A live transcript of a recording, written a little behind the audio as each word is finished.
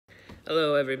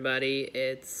Hello everybody,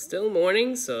 it's still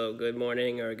morning, so good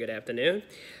morning or good afternoon.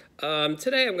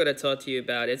 Today I'm going to talk to you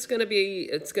about, it's going to be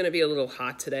a little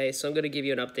hot today, so I'm going to give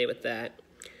you an update with that.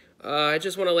 I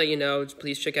just want to let you know,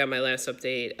 please check out my last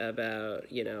update about,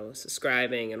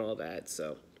 subscribing and all that.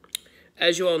 So,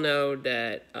 as you all know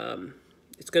that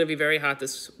it's going to be very hot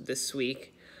this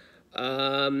week.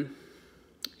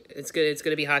 It's going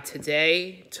to be hot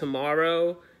today,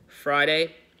 tomorrow,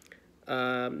 Friday.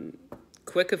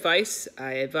 Quick advice,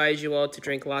 I advise you all to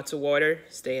drink lots of water,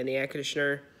 stay in the air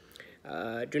conditioner,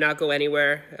 do not go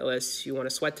anywhere unless you want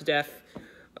to sweat to death.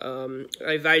 I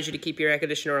advise you to keep your air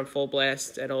conditioner on full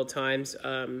blast at all times.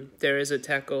 There is a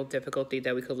technical difficulty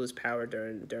that we could lose power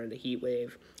during the heat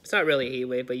wave. It's not really a heat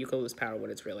wave, but you can lose power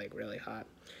when it's really, really hot.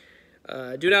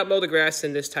 Do not mow the grass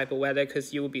in this type of weather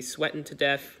because you will be sweating to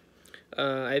death.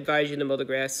 I advise you to mow the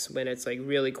grass when it's like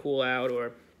really cool out,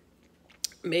 or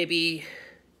maybe,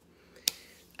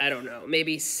 I don't know,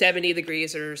 maybe 70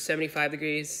 degrees or 75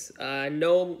 degrees,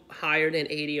 no higher than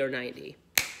 80 or 90.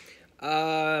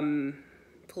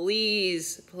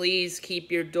 Please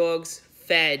keep your dogs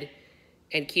fed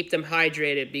and keep them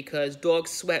hydrated because dogs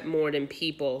sweat more than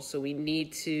people, so we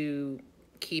need to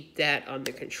keep that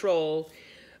under control.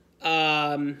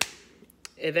 If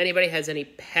anybody has any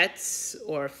pets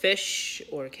or fish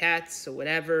or cats or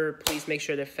whatever, please make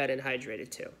sure they're fed and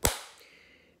hydrated too.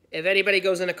 If anybody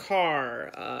goes in a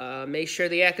car, make sure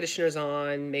the air conditioner's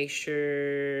on. Make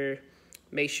sure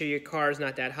your car is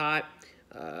not that hot.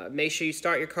 Make sure you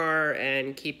start your car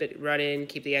and keep it running.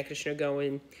 Keep the air conditioner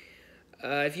going.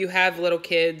 If you have little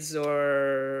kids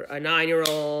or a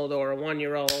 9-year-old or a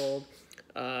 1-year-old,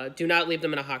 do not leave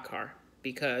them in a hot car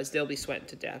because they'll be sweating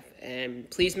to death. And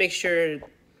please make sure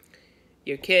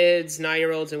your kids,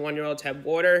 9-year-olds and 1-year-olds have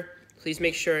water. Please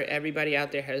make sure everybody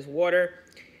out there has water.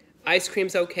 Ice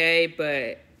cream's okay,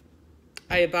 but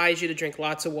I advise you to drink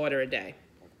lots of water a day.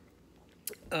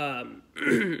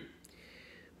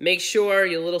 Make sure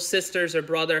your little sisters or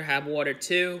brother have water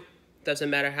too.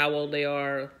 Doesn't matter how old they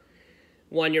are.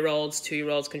 1-year-olds,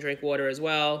 2-year-olds can drink water as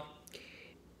well.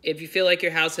 If you feel like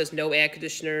your house has no air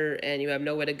conditioner and you have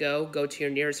nowhere to go to your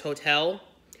nearest hotel.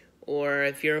 Or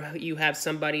if you have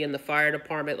somebody in the fire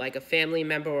department, like a family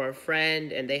member or a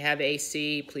friend, and they have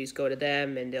AC, please go to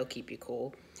them and they'll keep you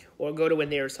cool. Or go to a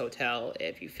nearest hotel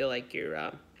if you feel like you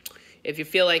have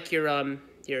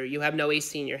no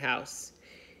AC in your house.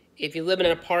 If you live in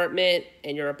an apartment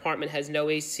and your apartment has no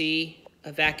AC,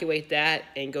 evacuate that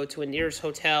and go to a nearest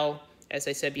hotel. As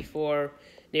I said before,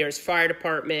 nearest fire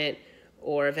department,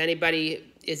 or if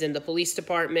anybody is in the police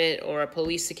department or a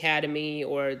police academy,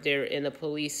 or they're in the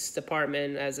police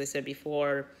department, as I said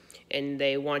before, and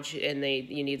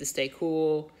you need to stay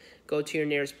cool, go to your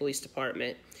nearest police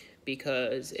department.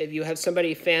 Because if you have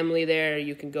family there,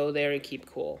 you can go there and keep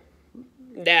cool.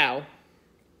 Now,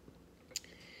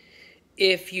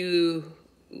 if you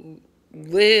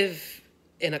live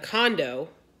in a condo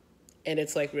and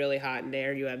it's like really hot in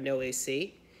there, you have no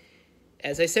AC,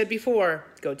 as I said before,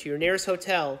 go to your nearest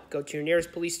hotel, go to your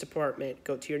nearest police department,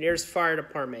 go to your nearest fire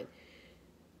department.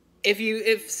 If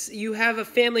you have a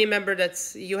family member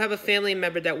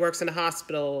that works in a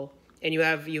hospital, and you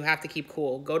have to keep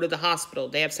cool, go to the hospital.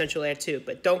 They have central air too,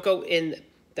 but don't go in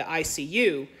the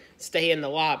ICU. Stay in the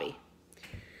lobby.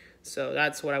 So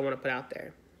that's what I want to put out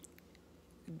there.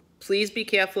 Please be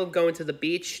careful of going to the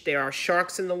beach. There are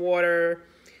sharks in the water,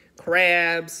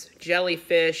 crabs,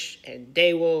 jellyfish, and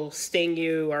they will sting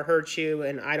you or hurt you,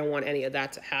 and I don't want any of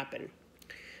that to happen.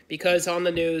 Because on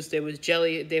the news, they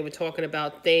were talking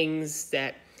about things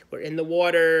that were in the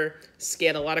water,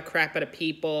 scared a lot of crap out of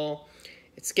people.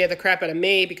 It scared the crap out of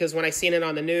me because when I seen it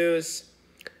on the news,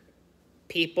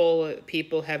 people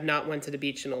have not went to the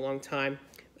beach in a long time.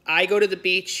 I go to the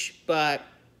beach, but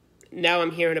now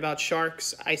I'm hearing about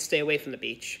sharks. I stay away from the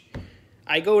beach.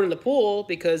 I go to the pool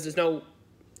because there's no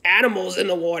animals in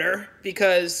the water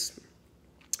because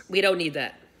we don't need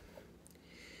that.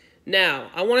 Now,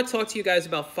 I want to talk to you guys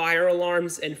about fire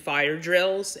alarms and fire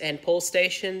drills and pull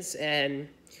stations and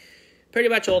pretty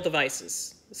much all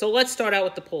devices. So let's start out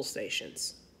with the pull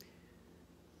stations.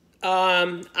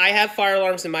 I have fire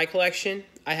alarms in my collection.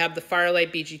 I have the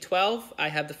Firelight BG12. I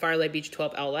have the Firelight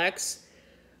BG12 LX.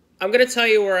 I'm going to tell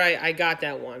you where I got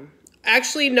that one.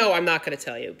 Actually, no, I'm not going to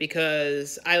tell you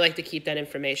because I like to keep that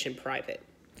information private.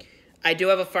 I do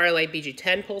have a Firelight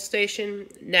BG10 pull station.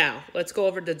 Now, let's go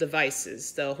over the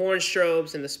devices. The horn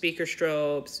strobes and the speaker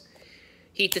strobes,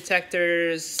 heat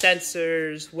detectors,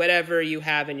 sensors, whatever you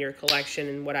have in your collection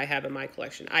and what I have in my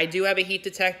collection. I do have a heat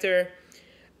detector.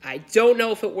 I don't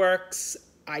know if it works.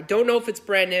 I don't know if it's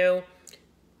brand new.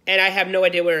 and I have no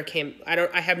idea where it came.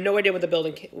 I have no idea what the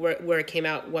building where it came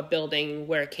out, what building,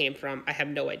 where it came from. I have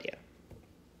no idea.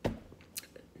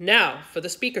 Now for the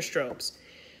speaker strobes,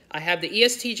 I have the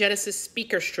EST Genesis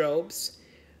speaker strobes.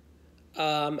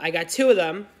 I got 2 of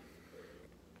them.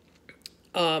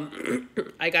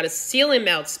 I got a ceiling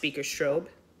mount speaker strobe,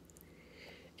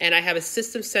 and I have a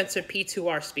system sensor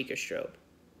P2R speaker strobe.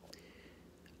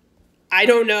 I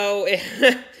don't know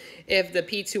if the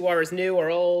P2R is new or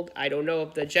old. I don't know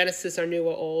if the Genesis are new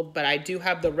or old, but I do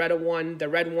have the red one. The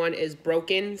red one is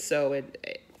broken, so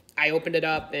I opened it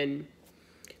up and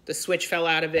the switch fell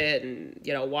out of it, and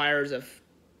wires are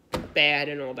bad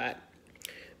and all that.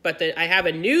 But then I have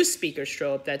a new speaker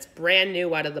strobe that's brand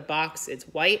new out of the box. It's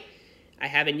white. I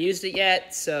haven't used it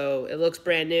yet, so it looks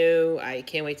brand new. I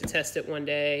can't wait to test it one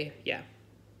day. Yeah.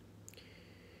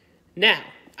 Now,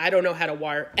 I don't know how to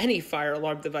wire any fire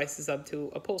alarm devices up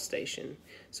to a pull station.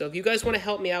 So if you guys want to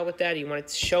help me out with that, you want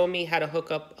to show me how to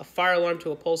hook up a fire alarm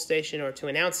to a pull station or to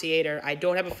an annunciator. I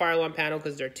don't have a fire alarm panel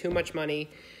because they're too much money.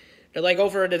 They're like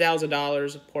over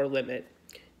 $1,000, a poor limit.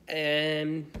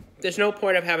 And there's no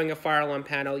point of having a fire alarm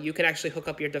panel. You can actually hook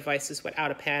up your devices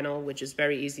without a panel, which is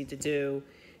very easy to do.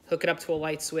 Hook it up to a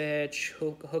light switch,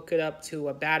 hook it up to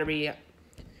a battery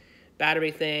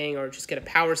thing, or just get a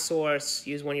power source,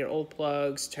 use one of your old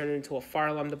plugs, turn it into a fire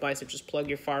alarm device, or just plug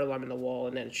your fire alarm in the wall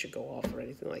and then it should go off or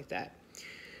anything like that.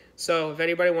 So if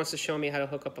anybody wants to show me how to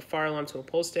hook up a fire alarm to a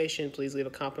pull station, please leave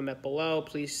a comment below.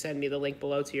 Please send me the link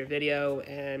below to your video,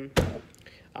 and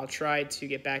I'll try to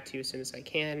get back to you as soon as I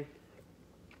can.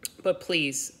 But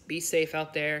please, be safe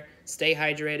out there. Stay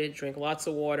hydrated. Drink lots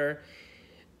of water.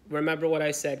 Remember what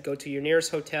I said. Go to your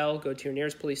nearest hotel. Go to your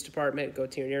nearest police department. Go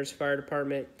to your nearest fire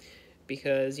department,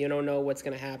 because you don't know what's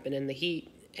going to happen in the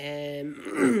heat.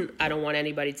 And I don't want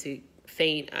anybody to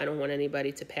faint. I don't want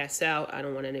anybody to pass out. I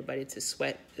don't want anybody to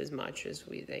sweat as much as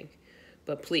we think.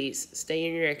 But please, stay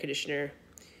in your air conditioner.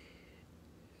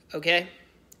 Okay?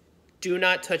 Do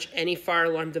not touch any fire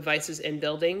alarm devices in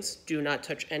buildings. Do not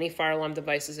touch any fire alarm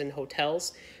devices in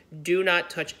hotels. Do not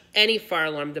touch any fire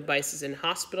alarm devices in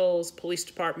hospitals, police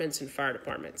departments, and fire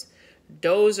departments.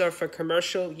 Those are for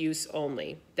commercial use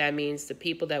only. That means the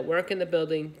people that work in the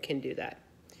building can do that.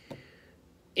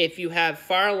 If you have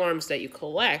fire alarms that you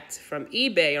collect from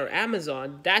eBay or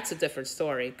Amazon, that's a different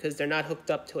story because they're not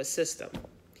hooked up to a system.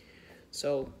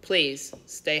 So please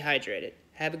stay hydrated.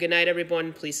 Have a good night,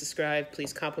 everyone. Please subscribe.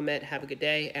 Please comment. Have a good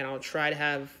day. And I'll try to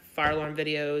have fire alarm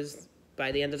videos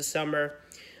by the end of the summer.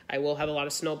 I will have a lot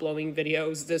of snow blowing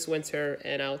videos this winter,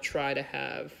 and I'll try to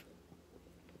have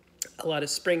a lot of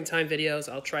springtime videos.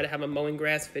 I'll try to have a mowing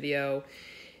grass video.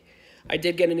 I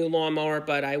did get a new lawnmower,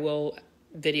 but I will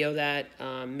video that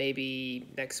maybe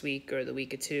next week or the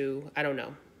week or two. I don't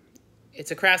know.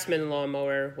 It's a Craftsman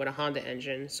lawnmower with a Honda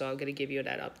engine, so I'm going to give you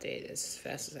that update as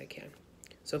fast as I can.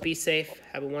 So be safe.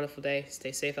 Have a wonderful day.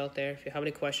 Stay safe out there. If you have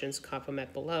any questions,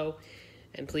 comment below.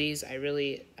 And please, I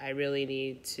really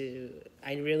need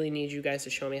you guys to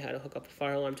show me how to hook up a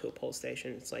fire alarm to a pull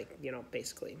station. It's like,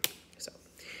 basically. So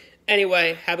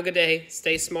anyway, have a good day.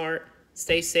 Stay smart.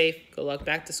 Stay safe. Good luck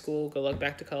back to school. Good luck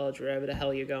back to college, wherever the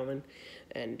hell you're going.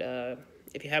 And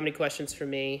if you have any questions for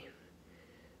me,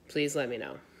 please let me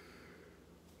know.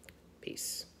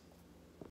 Peace.